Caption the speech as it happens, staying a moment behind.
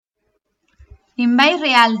Finbay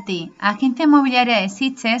Realty, agencia inmobiliaria de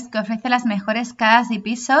Sitges que ofrece las mejores casas y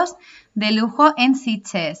pisos de lujo en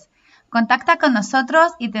Sitges. Contacta con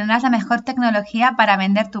nosotros y tendrás la mejor tecnología para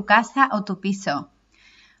vender tu casa o tu piso.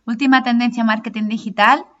 Última tendencia marketing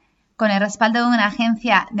digital, con el respaldo de una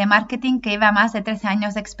agencia de marketing que lleva más de 13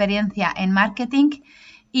 años de experiencia en marketing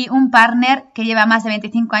y un partner que lleva más de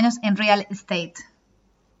 25 años en real estate.